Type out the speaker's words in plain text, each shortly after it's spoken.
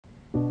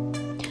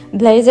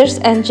Blazers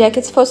and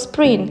jackets for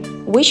spring.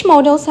 Which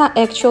models are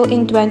actual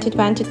in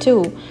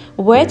 2022?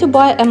 Where to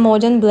buy a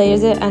modern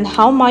blazer and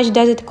how much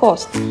does it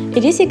cost?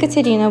 It is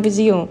Ekaterina with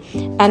you,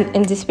 and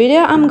in this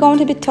video I'm going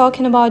to be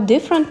talking about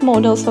different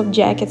models of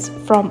jackets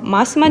from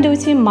Massimo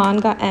Dutti,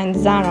 Manga and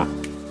Zara.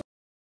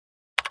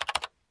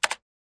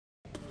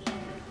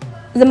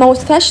 The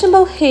most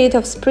fashionable hit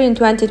of spring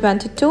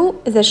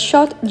 2022 is a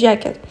short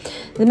jacket.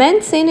 The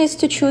main thing is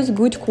to choose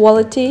good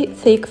quality,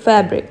 thick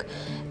fabric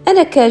and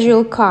a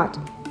casual cut.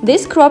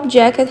 This crop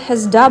jacket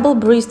has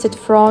double-breasted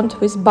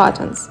front with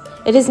buttons.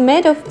 It is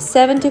made of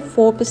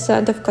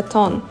 74% of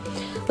cotton.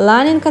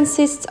 Lining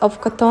consists of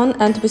cotton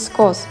and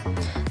viscose.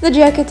 The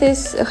jacket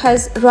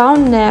has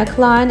round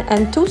neckline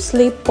and two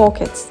slip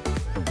pockets.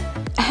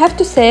 I have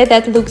to say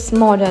that looks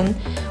modern.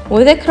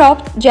 With a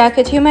cropped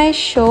jacket you may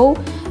show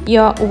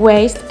your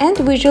waist and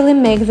visually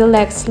make the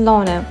legs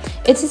longer.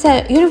 It is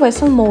a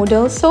universal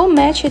model, so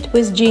match it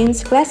with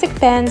jeans, classic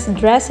pants,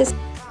 dresses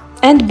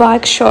and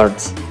bike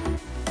shorts.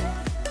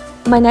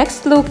 My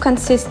next look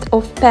consists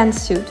of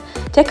pantsuit.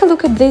 Take a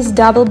look at this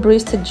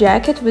double-breasted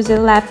jacket with the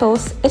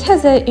lapels. It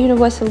has a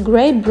universal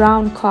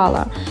grey-brown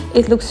color.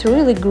 It looks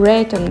really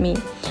great on me.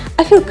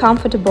 I feel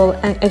comfortable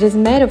and it is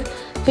made of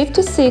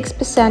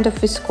 56% of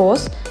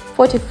viscose,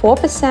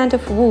 44%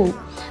 of wool.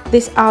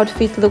 This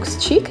outfit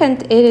looks chic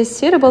and it is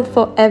suitable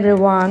for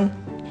everyone.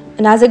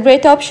 Another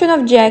great option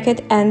of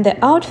jacket, and the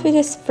outfit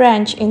is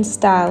French in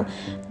style.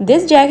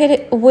 This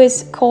jacket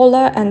with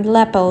collar and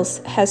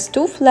lapels has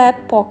two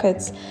flap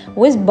pockets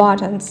with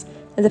buttons.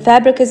 The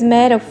fabric is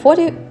made of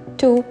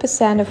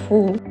 42% of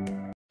wool.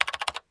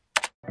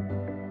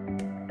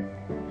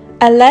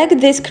 I like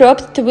this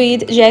cropped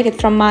tweed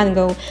jacket from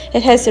Mango.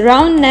 It has a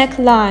round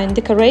neckline,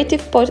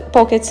 decorative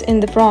pockets in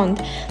the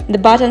front. The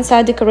buttons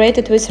are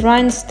decorated with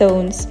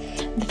rhinestones.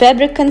 The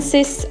fabric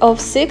consists of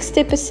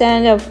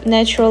 60% of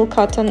natural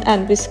cotton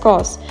and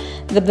viscose.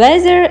 The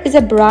blazer is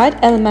a bright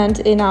element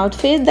in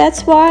outfit,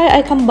 that's why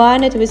I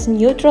combine it with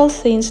neutral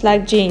things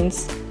like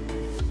jeans.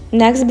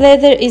 Next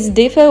blazer is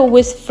differ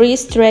with free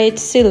straight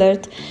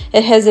silhouette.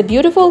 It has a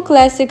beautiful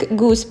classic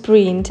goose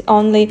print,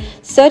 only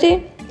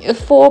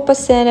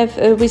 34% of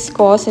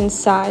viscose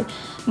inside,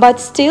 but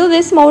still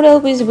this model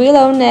with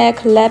willow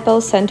neck,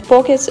 lapels and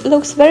pockets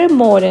looks very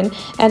modern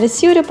and is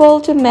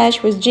suitable to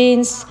match with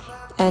jeans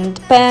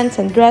and pants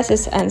and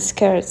dresses and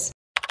skirts.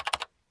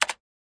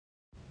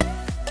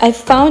 I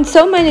found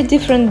so many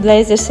different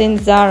blazers in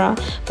Zara,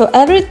 for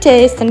every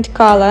taste and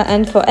color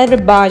and for every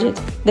budget.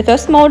 The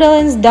first model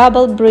is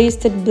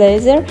double-breasted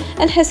blazer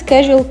and has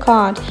casual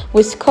cut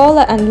with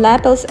collar and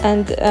lapels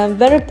and a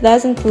very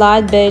pleasant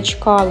light beige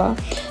color.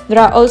 There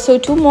are also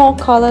two more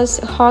colors,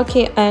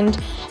 khaki and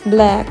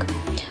black.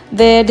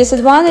 The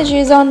disadvantage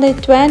is only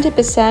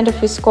 20% of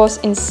viscose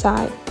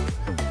inside.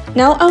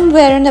 Now I'm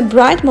wearing a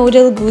bright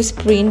model goose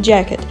print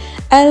jacket.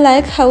 I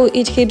like how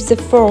it keeps the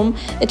form.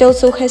 It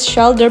also has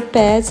shoulder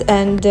pads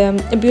and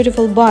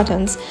beautiful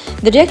buttons.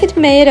 The jacket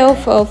made of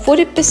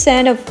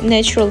 40% of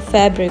natural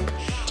fabric.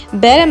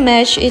 Better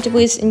match it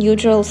with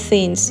neutral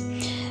things.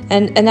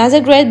 And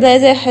another great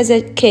blazer has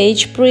a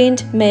cage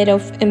print made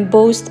of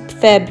embossed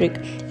fabric.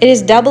 It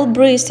is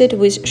double-breasted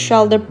with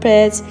shoulder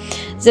pads.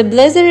 The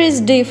blazer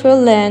is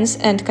different lengths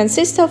and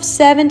consists of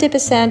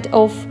 70%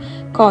 of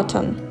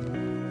cotton.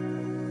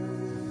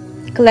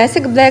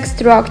 Classic black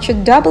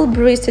structured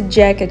double-breasted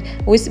jacket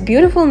with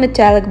beautiful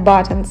metallic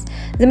buttons.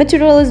 The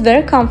material is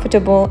very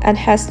comfortable and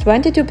has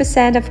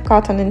 22% of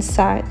cotton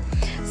inside.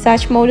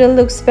 Such model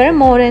looks very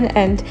modern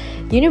and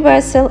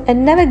universal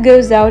and never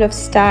goes out of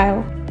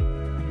style.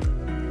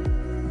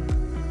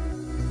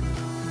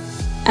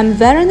 I'm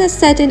wearing a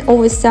satin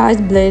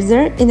oversized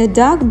blazer in a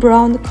dark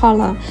brown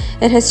color.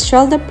 It has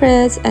shoulder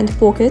pads and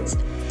pockets.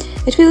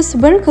 It feels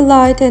very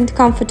light and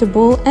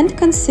comfortable and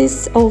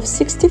consists of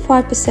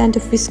 65%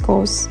 of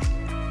viscose.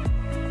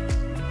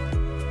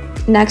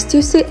 Next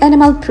you see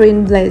animal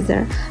print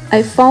blazer.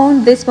 I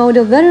found this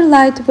model very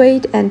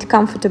lightweight and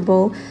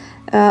comfortable.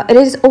 It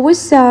is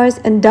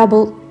oversized and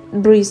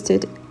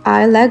double-breasted.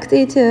 I liked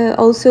it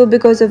also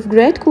because of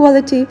great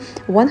quality,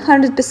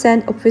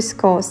 100% of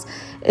viscose.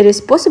 It is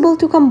possible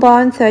to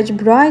combine such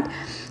bright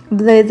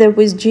blazer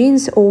with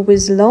jeans or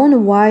with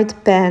long white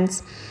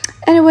pants.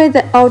 Anyway,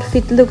 the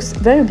outfit looks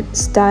very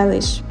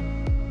stylish.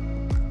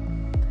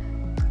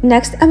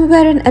 Next, I'm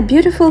wearing a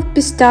beautiful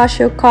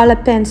pistachio color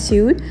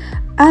pantsuit.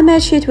 I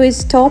match it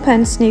with top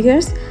and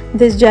sneakers.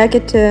 This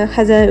jacket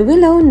has a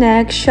willow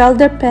neck,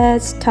 shoulder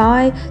pads,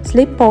 tie,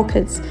 slip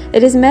pockets.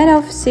 It is made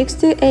of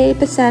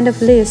 68% of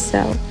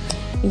lyocell.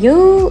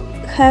 You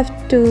have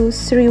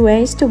 3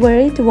 ways to wear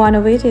it. One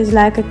of it is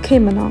like a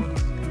kimono.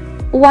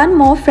 One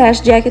more fresh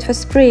jacket for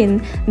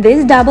spring.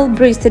 This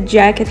double-breasted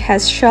jacket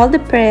has shoulder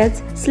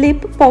pads,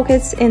 slip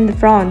pockets in the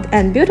front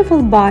and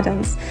beautiful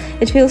buttons.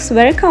 It feels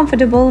very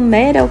comfortable,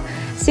 made of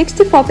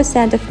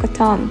 64% of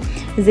cotton.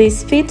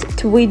 This fit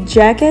tweed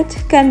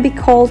jacket can be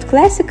called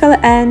classical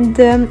and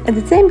at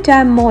the same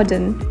time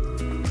modern.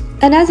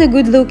 Another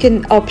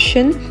good-looking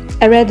option,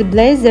 a red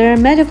blazer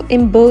made of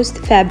embossed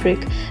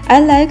fabric.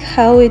 I like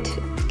how it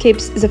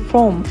keeps the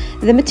form.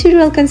 The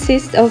material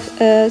consists of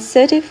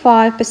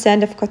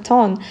 35% of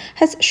cotton,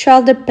 has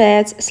shoulder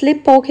pads,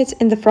 slip pockets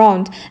in the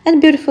front, and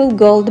beautiful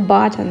gold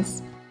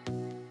buttons.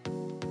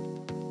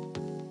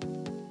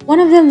 One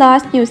of the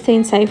last new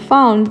things I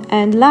found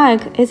and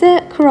like is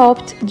a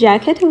cropped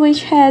jacket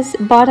which has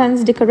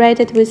buttons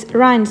decorated with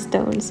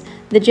rhinestones.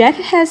 The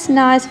jacket has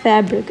nice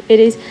fabric. It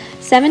is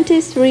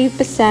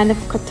 73%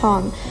 of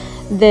cotton.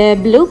 The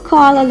blue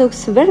color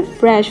looks very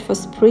fresh for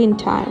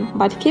springtime,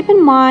 but keep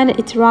in mind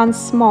it runs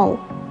small.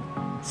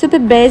 Super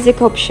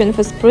basic option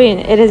for spring.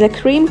 It is a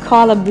cream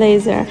color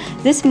blazer.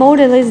 This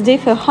model is due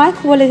for high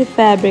quality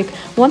fabric,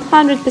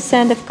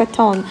 100% of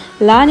cotton,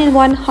 lining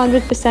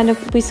 100% of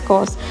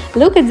viscose.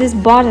 Look at these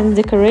buttons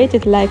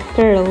decorated like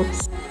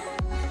pearls.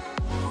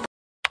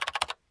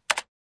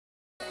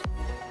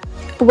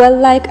 Well,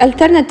 like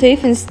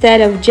alternative instead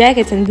of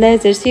jackets and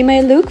blazers, you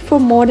may look for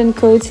modern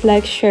coats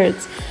like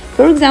shirts.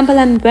 For example,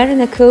 I'm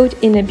wearing a coat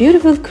in a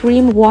beautiful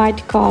cream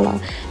white color.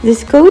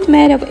 This coat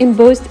made of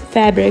embossed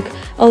fabric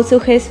also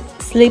has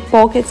slip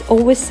pockets,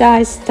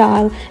 oversized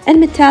style, and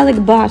metallic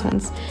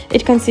buttons.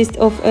 It consists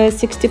of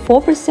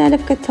 64%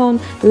 of cotton,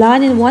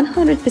 lining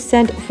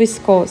 100% of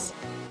viscose.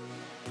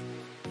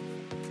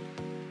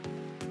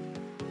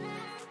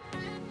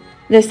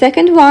 The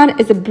second one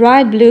is a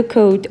bright blue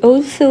coat,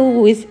 also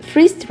with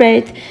free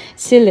straight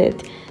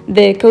silhouette.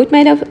 The coat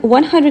made of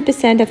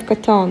 100% of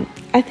cotton.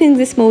 I think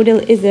this model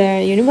is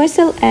a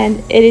universal and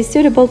it is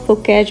suitable for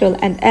casual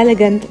and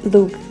elegant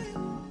look.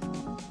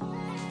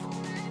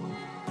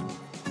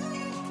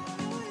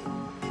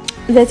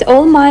 That's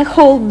all my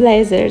haul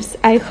blazers.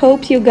 I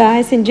hope you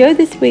guys enjoyed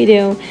this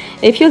video.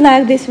 If you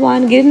like this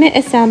one, give me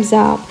a thumbs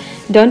up.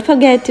 Don't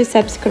forget to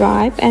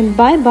subscribe and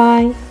bye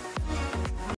bye.